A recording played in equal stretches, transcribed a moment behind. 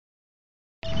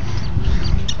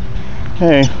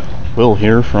Hey, Will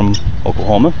here from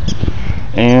Oklahoma,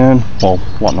 and, well,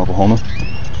 Lawton, Oklahoma,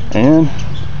 and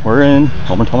we're in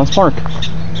Elmer Thomas Park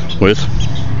with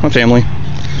my family,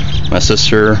 my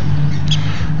sister,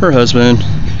 her husband,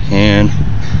 and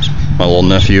my little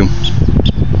nephew.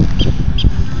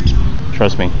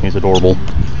 Trust me, he's adorable.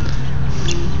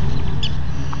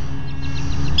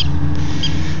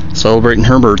 Celebrating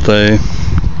her birthday.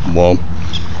 Well,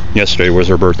 yesterday was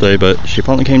her birthday, but she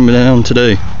finally came down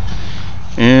today.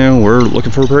 And we're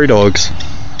looking for prairie dogs.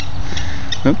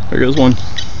 Oh, there goes one.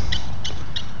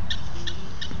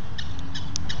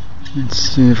 Let's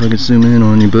see if I can zoom in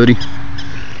on you, buddy.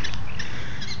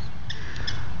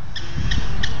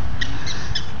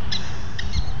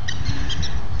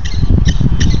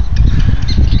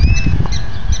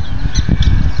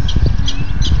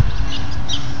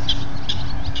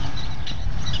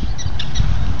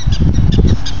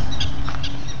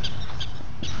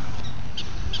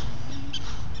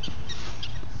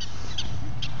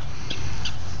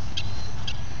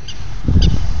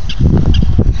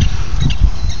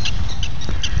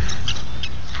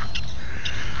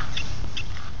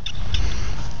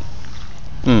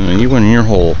 You went in your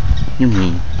hole. You're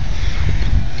mean.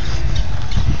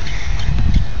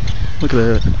 Look at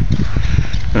that.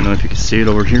 I don't know if you can see it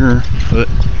over here, but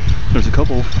there's a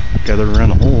couple gathered around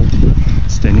the hole,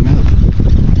 standing up.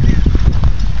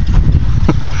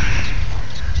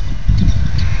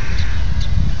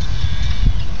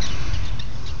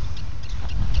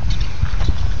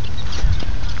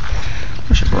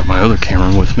 I should have brought my other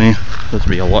camera with me. That would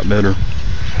be a lot better.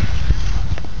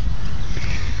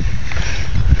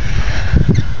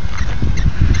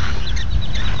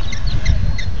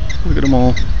 Look at them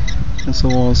all. That's so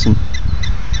awesome.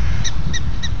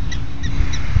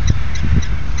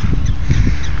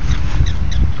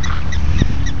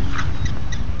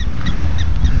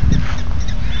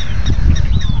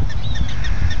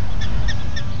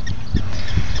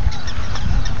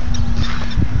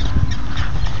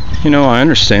 You know, I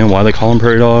understand why they call them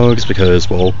prairie dogs, because,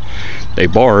 well, they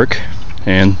bark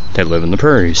and they live in the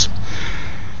prairies.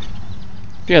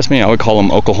 If you ask me, I would call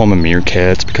them Oklahoma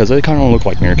meerkats, because they kind of look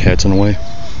like meerkats in a way.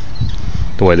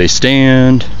 The way they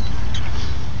stand.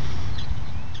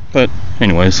 But,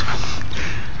 anyways.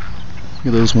 Look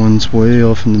at those ones way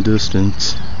off in the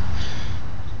distance.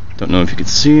 Don't know if you can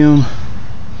see them.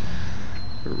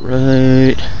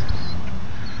 Right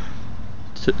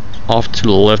off to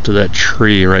the left of that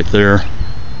tree right there.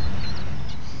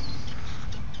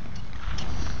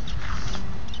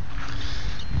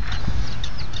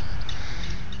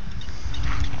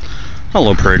 I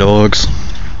love prairie dogs.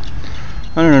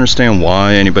 I don't understand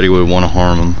why anybody would want to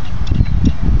harm them.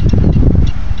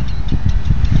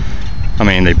 I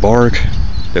mean, they bark,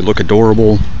 they look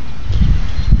adorable.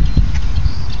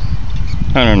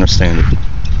 I don't understand it.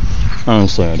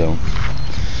 Honestly, I don't.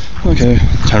 Okay,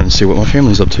 time to see what my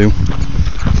family's up to.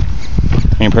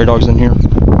 Any prairie dogs in here?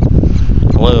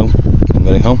 Hello?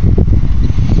 Anybody home?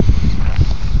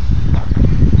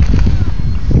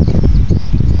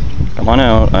 Come on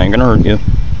out, I ain't gonna hurt you.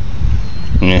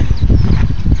 Yeah.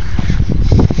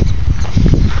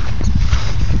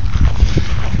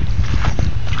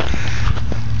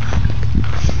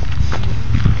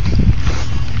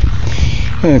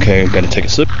 Okay, gotta take a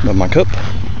sip of my cup.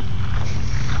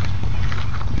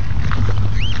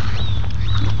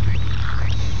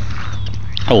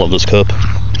 I love this cup.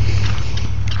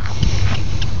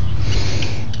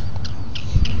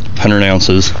 100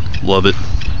 ounces. Love it.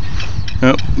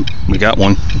 Oh, we got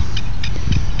one.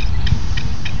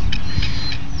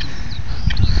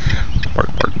 Bark,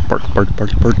 bark, bark, bark,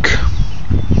 bark, bark.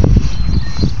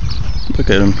 Look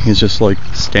at him. He's just like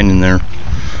standing there,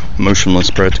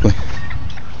 motionless practically.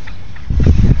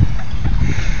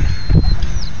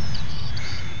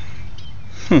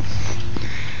 Let's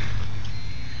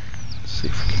see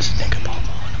if we can sneak up on him.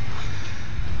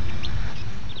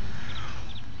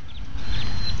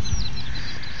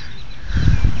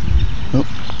 Oh,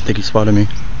 I think he spotted me.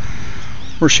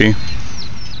 Or she.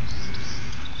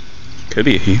 Could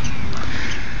be a he.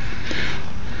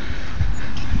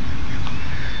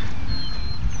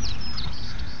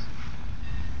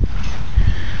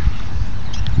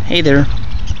 Hey there.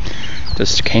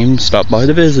 Just came to stop by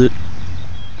to visit.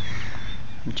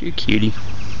 Aren't you a cutie?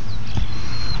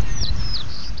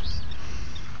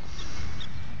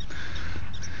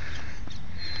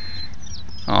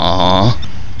 Aww.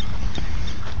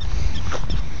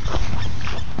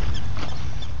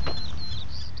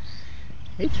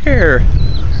 Hey there.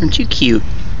 Aren't you cute?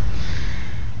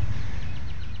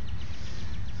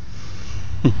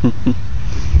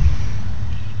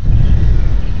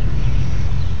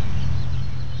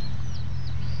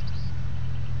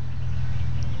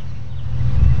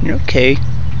 okay.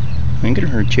 I ain't gonna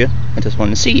hurt you. I just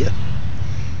want to see you.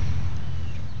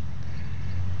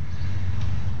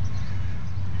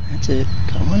 That's it.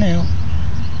 Come on out.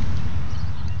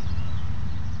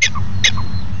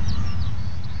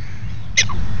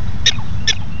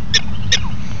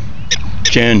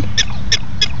 Jen.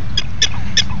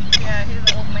 Yeah,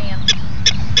 he's an old man.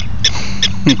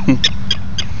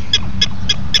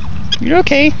 You're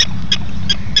okay.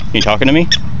 You talking to me?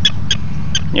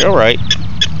 You're alright.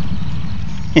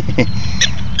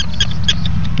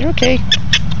 You're okay.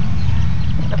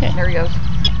 Okay, there he goes.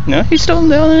 No, he's still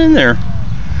down in there.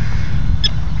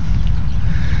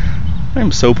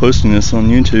 I'm so posting this on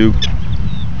YouTube.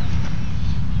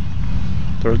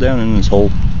 Throw it down in this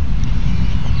hole.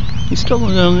 He's still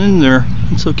down in there.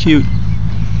 It's so cute.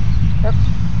 Yep.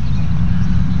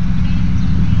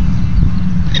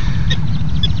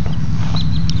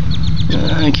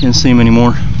 I can't see him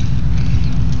anymore.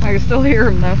 I can still hear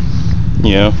him though.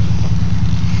 Yeah.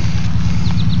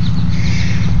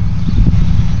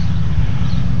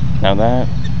 Now that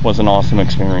was an awesome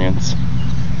experience.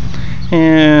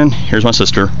 And here's my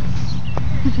sister.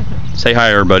 Say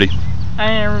hi, everybody.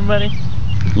 Hi, everybody.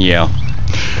 Yeah.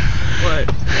 What?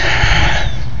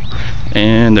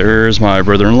 And there's my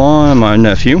brother-in-law and my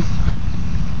nephew.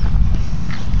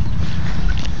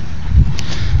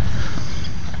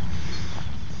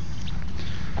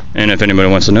 And if anybody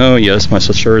wants to know, yes, my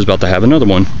sister is about to have another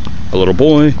one. A little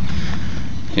boy.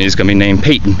 He's going to be named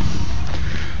Peyton.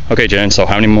 Okay, Jen, so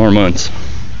how many more months?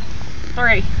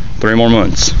 3. 3 more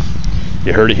months.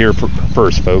 You heard it here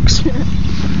first, folks.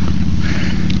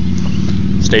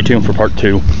 Stay tuned for part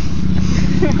 2.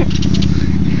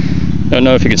 Don't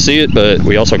know if you can see it, but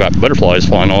we also got butterflies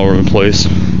flying all over the place.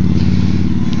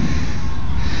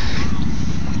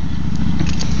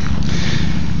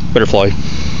 Butterfly.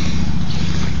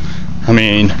 I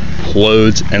mean,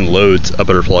 loads and loads of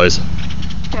butterflies.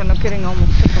 Yeah, no kidding,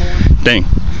 almost took the one.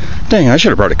 Dang, I should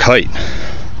have brought a kite.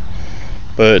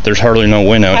 But there's hardly no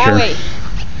wind out here.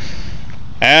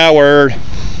 Howard.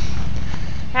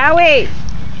 Howie!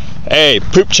 Hey,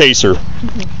 poop chaser.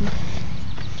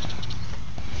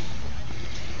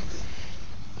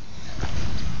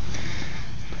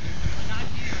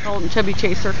 Golden chubby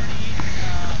chaser.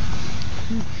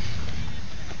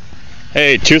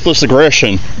 Hey, toothless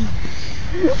aggression.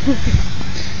 I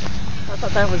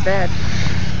thought that was Dad.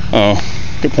 Oh,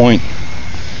 good point.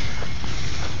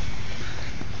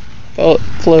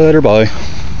 Flutter by.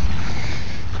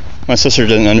 My sister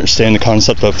didn't understand the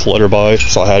concept of flutter by,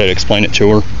 so I had to explain it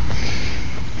to her.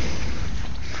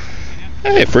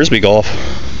 Hey, frisbee golf.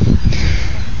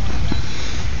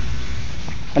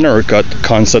 I never got the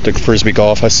concept of frisbee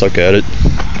golf. I suck at it.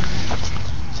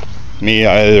 Me,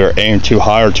 I either aim too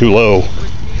high or too low.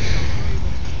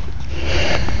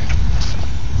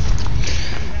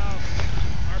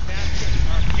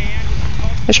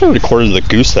 I should have recorded the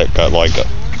goose that got like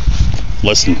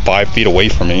less than 5 feet away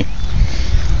from me.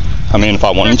 I mean, if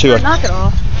I wanted to. Knock it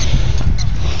off.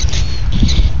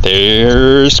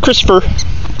 There's Christopher.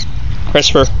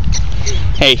 Christopher.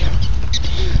 Hey.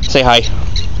 Say hi.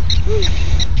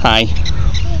 Hi.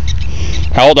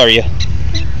 How old are you?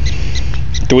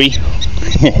 3.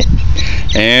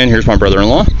 And here's my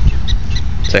brother-in-law.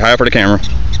 Say hi for the camera.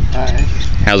 Hi.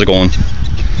 How's it going?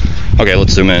 Okay,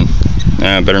 let's zoom in.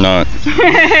 Better not.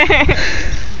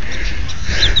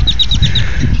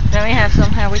 Then we have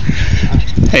some Howie.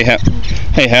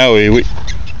 Hey, Howie.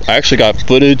 I actually got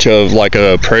footage of like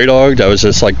a prairie dog that was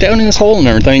just like down in this hole and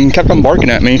everything, kept on barking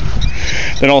at me.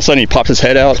 Then all of a sudden he pops his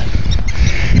head out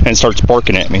and starts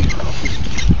barking at me.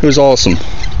 It was awesome.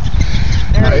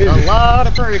 There's a lot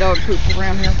of prairie dog poop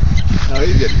around here. No,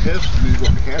 he's getting pissed and he's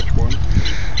going to catch one.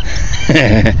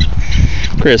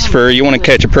 Christopher, you want to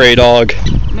catch a prairie dog?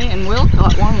 Me and Will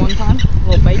caught one time.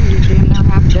 Little baby was damn near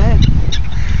half dead.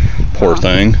 Poor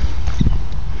thing.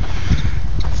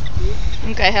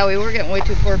 Okay, Howie, we're getting way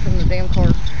too far from the damn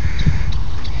car.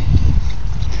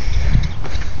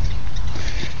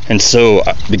 And so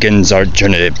begins our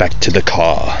journey back to the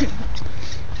car. It's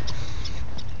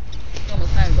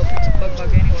almost time to go pick some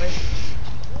bug anyway.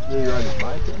 You ride his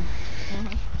bike then?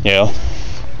 Yeah.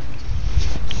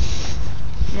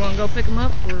 You want to go pick him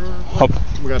up? Or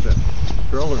We got that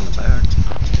stroller in the back.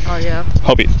 Oh, yeah.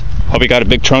 Hope you got a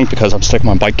big trunk because I'm sticking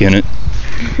my bike in it.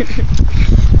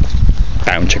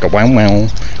 Bow chicka wow wow.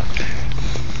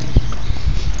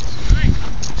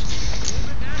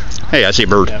 Hey, I see a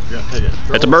bird. Yeah, we got to take it.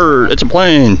 It's a bird. It's a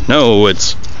plane. No,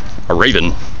 it's a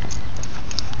raven.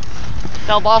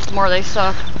 Tell Baltimore they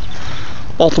suck.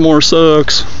 Baltimore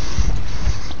sucks.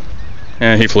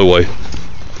 And he flew away.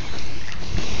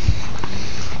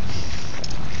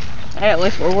 Hey, at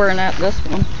least we're wearing out this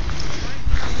one.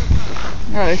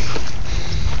 Right.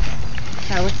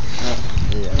 Hallie.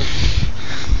 Yeah.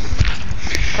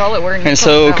 Call it wearing your And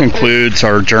so truck out. concludes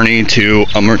our journey to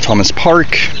Elmer Thomas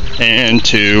Park and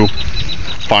to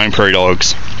find prairie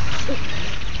dogs.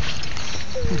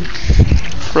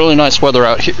 Really nice weather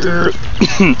out here.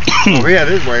 Well, we had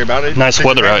his way about it. Nice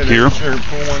weather out here. Sure,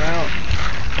 pull one out.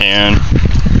 And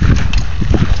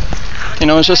you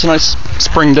know, it's just a nice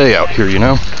spring day out here, you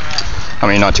know. I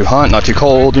mean, not too hot, not too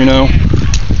cold, you know.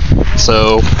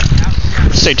 So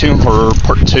stay tuned for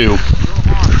part 2.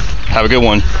 Have a good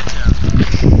one.